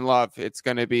to Kevin Love, it's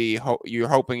going to be you're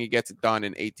hoping he gets it done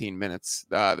in 18 minutes.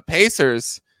 The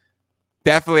Pacers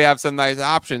definitely have some nice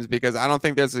options because I don't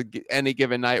think there's any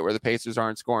given night where the Pacers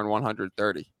aren't scoring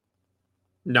 130.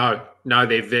 No,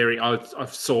 they're very. I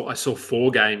saw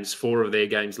 4 of their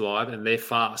games live, and they're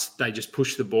fast. They just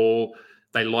push the ball.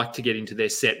 They like to get into their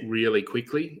set really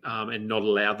quickly and not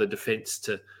allow the defense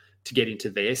to get into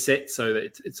their set. So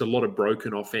it's a lot of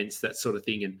broken offense, that sort of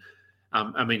thing. And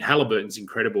I mean, Halliburton's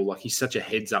incredible. Like, he's such a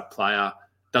heads-up player,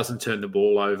 doesn't turn the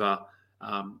ball over.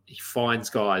 He finds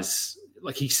guys,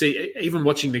 like, even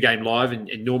watching the game live, and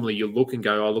normally you look and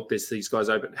go, oh, look, there's these guys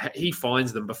open. He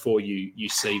finds them before you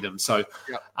see them. So,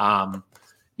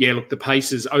 look, the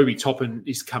Pacers, Obi Toppin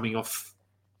is coming off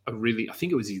I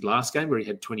think it was his last game where he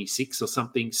had 26 or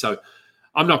something. So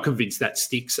I'm not convinced that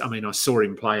sticks. I mean, I saw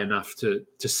him play enough to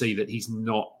see that he's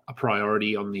not a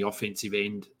priority on the offensive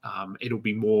end. It'll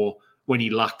be more when he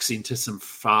lucks into some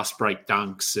fast break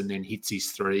dunks and then hits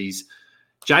his threes.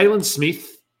 Jalen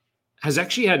Smith has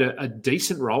actually had a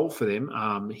decent role for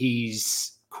them.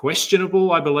 He's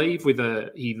questionable, I believe,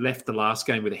 he left the last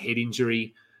game with a head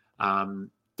injury.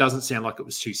 Doesn't sound like it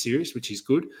was too serious, which is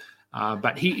good.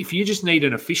 But if you just need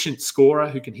an efficient scorer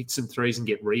who can hit some threes and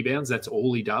get rebounds, that's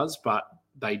all he does. But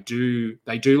they do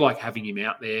like having him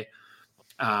out there.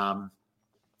 And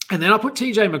then I put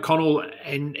TJ McConnell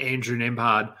and Andrew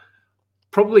Nembhard.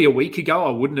 Probably a week ago, I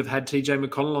wouldn't have had TJ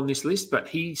McConnell on this list, but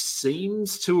he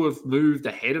seems to have moved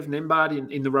ahead of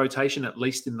Nembhard in the rotation, at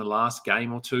least in the last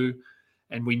game or two.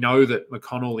 And we know that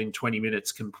McConnell in 20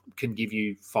 minutes can give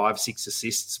you 5-6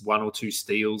 assists, 1 or 2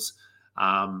 steals.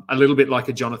 A little bit like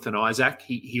a Jonathan Isaac.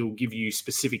 He'll give you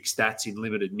specific stats in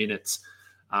limited minutes,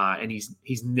 and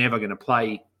he's never going to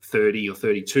play 30 or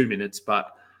 32 minutes.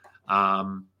 But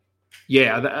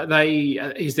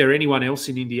is there anyone else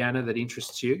in Indiana that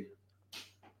interests you?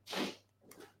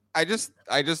 I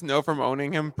just know from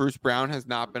owning him, Bruce Brown has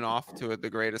not been off to the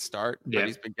greatest start, but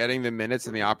he's been getting the minutes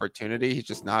and the opportunity.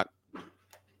 He's not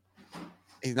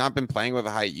been playing with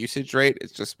a high usage rate.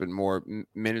 It's just been more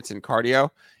minutes and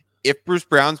cardio. If Bruce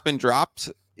Brown's been dropped,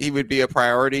 he would be a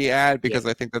priority ad because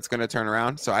I think that's going to turn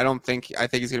around. So I think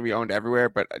he's going to be owned everywhere,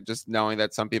 but just knowing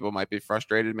that some people might be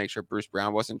frustrated, make sure Bruce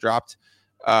Brown wasn't dropped.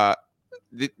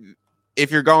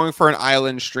 If you're going for an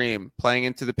island stream, playing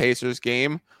into the Pacers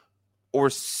game, or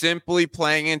simply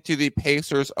playing into the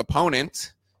Pacers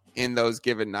opponent in those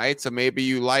given nights. So maybe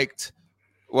you liked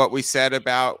what we said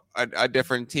about a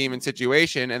different team and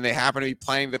situation, and they happen to be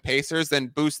playing the Pacers, then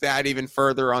boost that even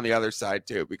further on the other side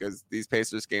too, because these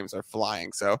Pacers games are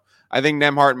flying. So I think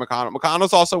Nembhard and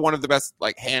McConnell's also one of the best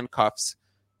like handcuffs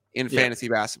in fantasy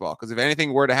basketball, because if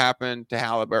anything were to happen to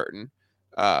Halliburton,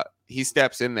 he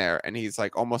steps in there and he's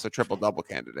like almost a triple-double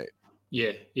candidate.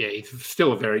 Yeah, he's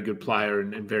still a very good player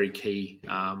and very key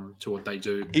to what they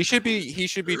do. He should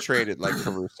be traded like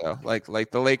Caruso. Like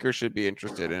the Lakers should be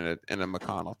interested in a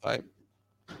McConnell type.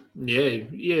 Yeah,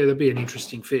 that'd be an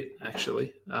interesting fit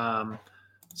actually.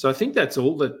 So I think that's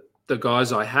all the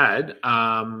guys I had.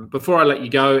 Before I let you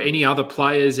go, any other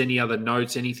players, any other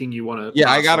notes, anything you want to?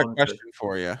 Yeah, I got a question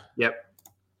for you. Yep.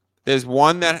 There's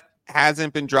one that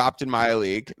hasn't been dropped in my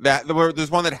league.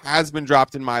 There's one that has been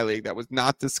dropped in my league that was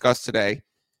not discussed today.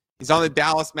 He's on the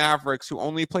Dallas Mavericks, who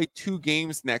only play 2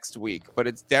 games next week, but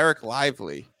it's Derek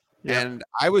Lively. Yep. And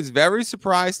I was very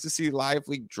surprised to see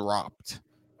Lively dropped.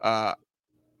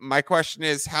 My question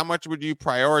is, how much would you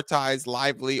prioritize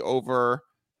Lively over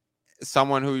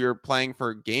someone who you're playing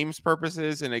for games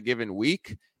purposes in a given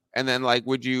week? And then, like,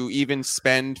 would you even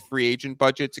spend free agent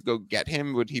budget to go get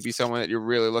him? Would he be someone that you're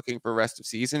really looking for rest of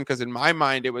season? Because in my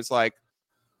mind, it was like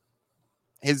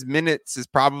his minutes is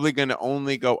probably going to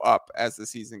only go up as the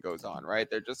season goes on, right?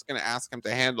 They're just going to ask him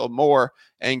to handle more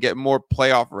and get more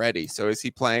playoff ready. So is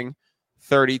he playing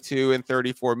 32 and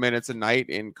 34 minutes a night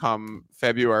in come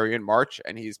February and March,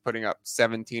 and he's putting up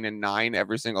 17 and 9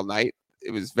 every single night?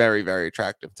 It was very, very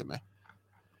attractive to me.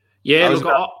 Yeah,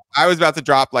 I was about to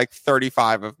drop like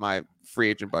 35 of my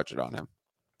free agent budget on him.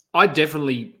 I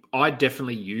definitely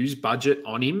use budget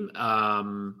on him.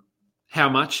 How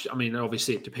much? I mean,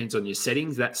 obviously it depends on your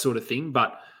settings, that sort of thing.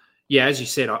 But yeah, as you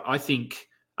said, I think,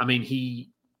 I mean,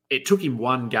 it took him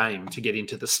 1 game to get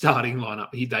into the starting lineup.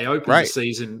 They opened the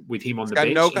season with him on the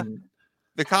bench.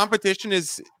 The competition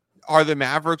are the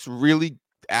Mavericks really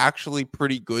actually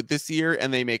pretty good this year,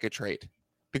 and they make a trade?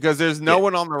 Because there's no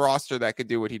one on the roster that could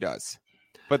do what he does.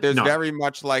 But there's very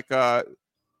much like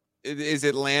is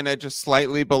Atlanta just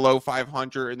slightly below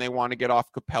 500 and they want to get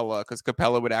off Capella, because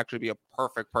Capella would actually be a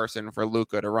perfect person for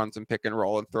Luka to run some pick and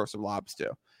roll and throw some lobs to.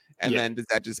 And then does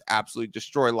that just absolutely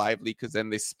destroy Lively, because then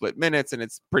they split minutes and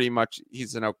it's pretty much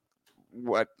he's a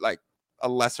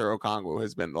lesser Okongwu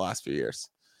has been the last few years.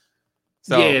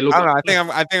 So I don't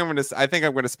know. I think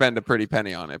I'm gonna spend a pretty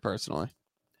penny on it personally.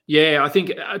 Yeah, I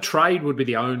think a trade would be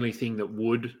the only thing that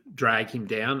would drag him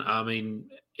down. I mean,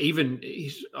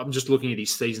 I'm just looking at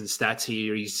his season stats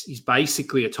here. He's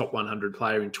basically a top 100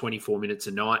 player in 24 minutes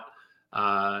a night,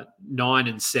 9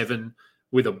 and 7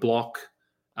 with a block,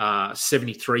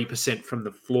 73% from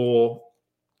the floor.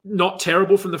 Not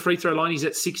terrible from the free throw line. He's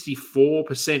at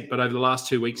 64%, but over the last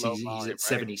 2 weeks, he's at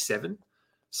 77.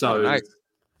 So, nice.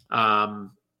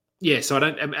 So I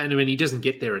don't, and I mean, he doesn't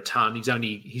get there a ton. He's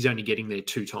only getting there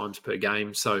 2 times per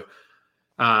game. So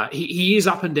he is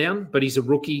up and down, but he's a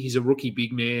rookie. He's a rookie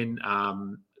big man.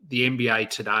 The NBA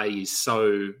today is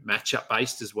so matchup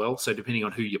based as well. So depending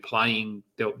on who you're playing,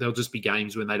 there'll just be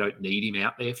games when they don't need him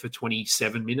out there for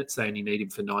 27 minutes. They only need him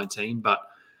for 19. But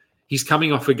he's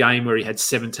coming off a game where he had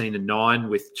 17 and 9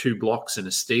 with 2 blocks and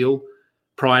a steal.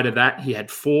 Prior to that, he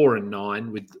had 4 and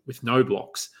 9 with no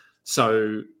blocks.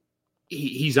 So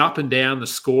he's up and down. The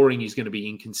scoring is going to be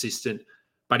inconsistent,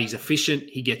 but he's efficient.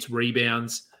 He gets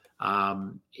rebounds.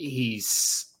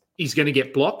 He's going to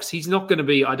get blocks. He's not going to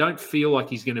be, I don't feel like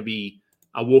he's going to be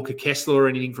a Walker Kessler or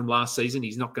anything from last season.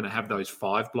 He's not going to have those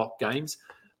 5 block games,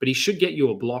 but he should get you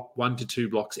a block, 1 to 2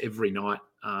 blocks every night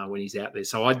when he's out there.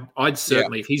 So I'd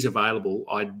certainly, if he's available,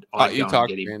 I'd go and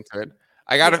get him. Into it.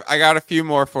 I got a few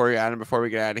more for you, Adam, before we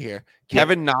get out of here.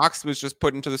 Kevin Knox was just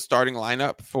put into the starting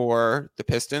lineup for the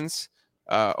Pistons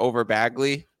over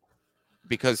Bagley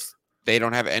because they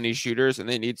don't have any shooters and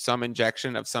they need some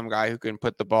injection of some guy who can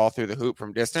put the ball through the hoop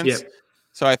from distance. Yep.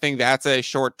 So I think that's a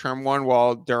short-term one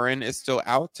while Duren is still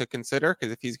out to consider,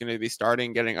 because if he's going to be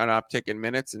starting, getting an uptick in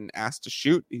minutes and asked to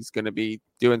shoot, he's going to be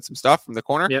doing some stuff from the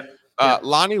corner. Yep.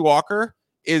 Lonnie Walker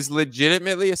is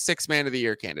legitimately a 6th man of the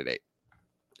year candidate.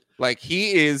 Like,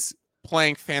 he is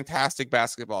playing fantastic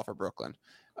basketball for Brooklyn.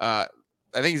 I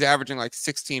think he's averaging like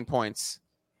 16 points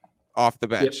off the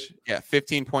bench. Yep. Yeah,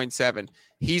 15.7.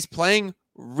 He's playing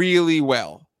really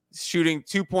well, shooting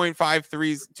 2.5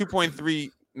 threes, 2.3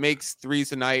 makes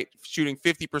threes a night, shooting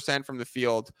 50% from the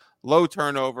field, low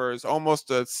turnovers,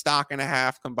 almost a stock and a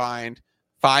half combined,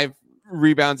 5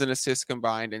 rebounds and assists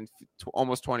combined, and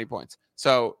almost 20 points.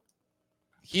 So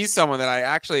he's someone that I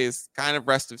actually is kind of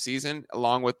rest of season,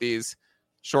 along with these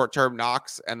short-term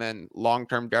Knox and then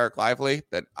long-term Derek Lively,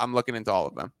 that I'm looking into all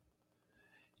of them.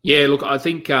 Yeah, look, I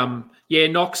think,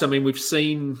 Knox, I mean, we've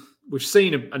seen we've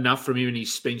seen enough from him, and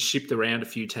he's been shipped around a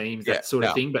few teams, that sort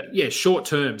of thing. But yeah, short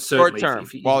term, certainly.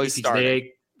 If he's there,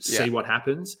 see what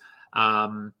happens.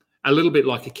 A little bit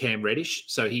like a Cam Reddish.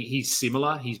 So he's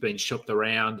similar. He's been shopped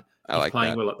around. He's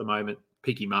playing well at the moment.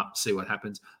 Pick him up, see what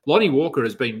happens. Lonnie Walker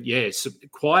has been,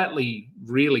 quietly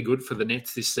really good for the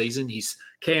Nets this season.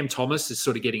 Cam Thomas is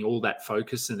sort of getting all that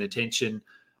focus and attention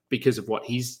because of what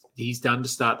he's done to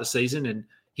start the season, and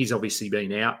he's obviously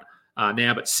been out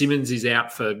now. But Simmons is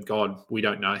out for, God, we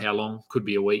don't know how long. Could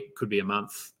be a week, could be a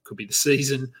month, could be the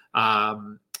season.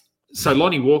 So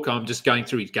Lonnie Walker, I'm just going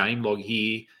through his game log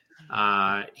here.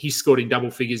 He's scored in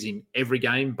double figures in every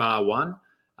game, bar one.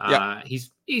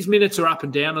 His minutes are up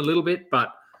and down a little bit,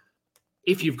 but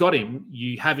if you've got him,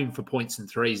 you have him for points and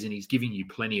threes, and he's giving you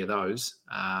plenty of those.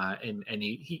 And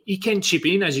he can chip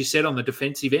in, as you said, on the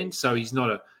defensive end. So he's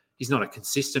not a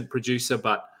consistent producer,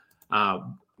 but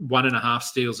 1.5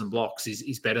 steals and blocks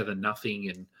is better than nothing.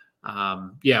 And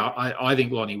I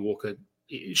think Lonnie Walker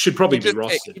should probably be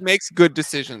rostered. He makes good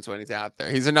decisions when he's out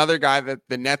there. He's another guy that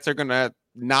the Nets are going to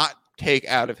not take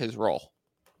out of his role.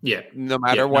 Yeah. No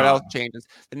matter what else changes.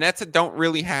 The Nets don't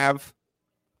really have.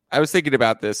 I was thinking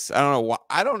about this. I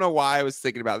don't know why I was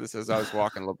thinking about this as I was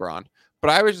walking LeBron.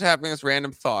 But I was just having this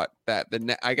random thought that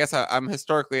I guess I'm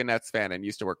historically a Nets fan and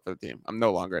used to work for the team. I'm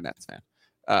no longer a Nets fan.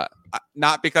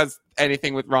 Not because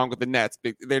anything wrong with the Nets.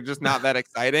 They're just not that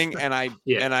exciting. And I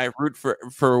root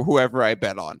for whoever I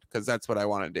bet on, because that's what I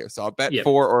want to do. So I'll bet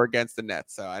for or against the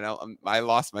Nets. So I know I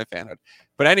lost my fanhood.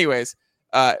 But anyways,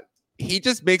 he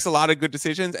just makes a lot of good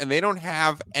decisions, and they don't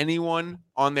have anyone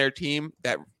on their team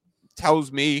that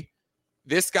tells me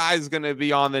this guy is going to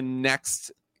be on the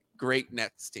next great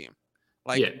Nets team.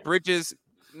 Bridges,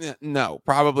 no,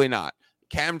 probably not.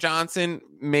 Cam Johnson,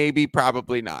 maybe,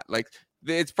 probably not.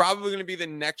 It's probably going to be the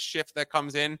next shift that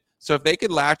comes in. So if they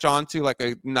could latch on to a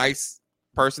nice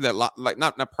person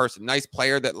nice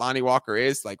player that Lonnie Walker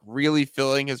is, really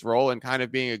filling his role and kind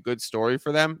of being a good story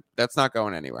for them, that's not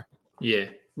going anywhere. Yeah.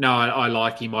 No, I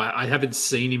like him. I haven't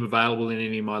seen him available in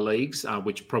any of my leagues,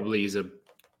 which probably is a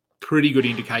pretty good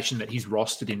indication that he's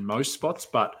rostered in most spots.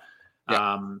 But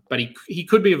he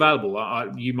could be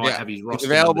available. You might have his roster.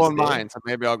 He's available in mine, so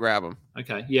maybe I'll grab him.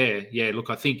 Okay, yeah. Look,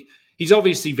 I think he's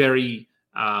obviously very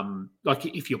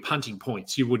if you're punting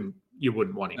points, you wouldn't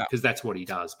want him because that's what he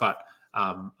does. But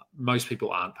most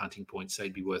people aren't punting points, so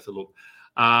he'd be worth a look.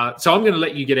 So I'm going to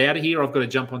let you get out of here. I've got to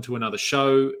jump onto another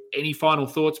show. Any final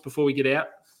thoughts before we get out?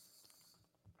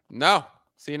 No.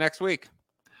 See you next week.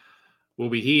 We'll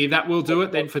be here. That will do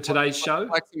it then for today's show.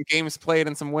 Some games played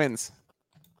and some wins.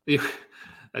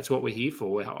 That's what we're here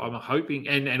for. I'm hoping,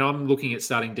 and I'm looking at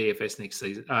starting DFS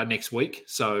next week.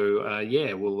 So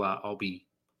I'll be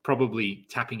probably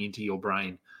tapping into your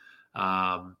brain,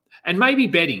 and maybe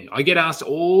betting. I get asked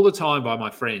all the time by my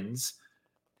friends,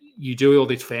 you do all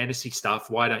this fantasy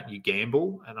stuff, why don't you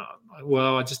gamble? And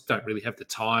I just don't really have the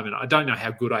time, and I don't know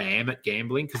how good I am at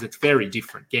gambling because it's very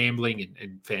different. Gambling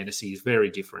and fantasy is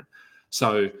very different.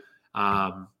 So,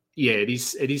 it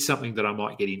is something that I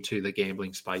might get into, the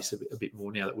gambling space a bit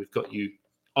more now that we've got you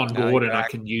on board and I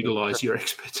can utilize your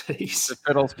expertise. The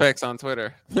Fiddle's Picks on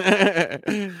Twitter.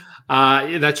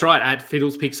 That's right. At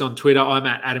Fiddle's Picks on Twitter. I'm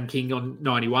at Adam King on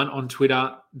 91 on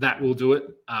Twitter. That will do it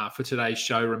for today's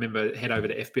show. Remember, head over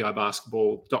to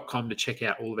FBIbasketball.com to check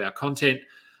out all of our content.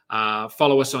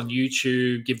 Follow us on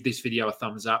YouTube. Give this video a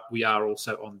thumbs up. We are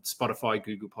also on Spotify,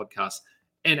 Google Podcasts,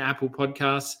 and Apple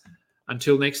Podcasts.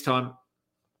 Until next time,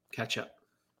 catch up.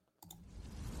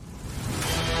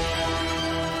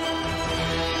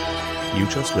 You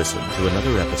just listened to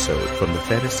another episode from the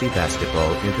Fantasy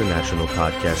Basketball International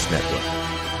Podcast Network.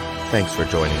 Thanks for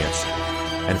joining us.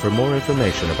 And for more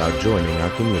information about joining our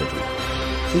community,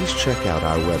 please check out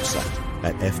our website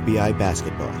at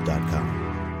fbibasketball.com.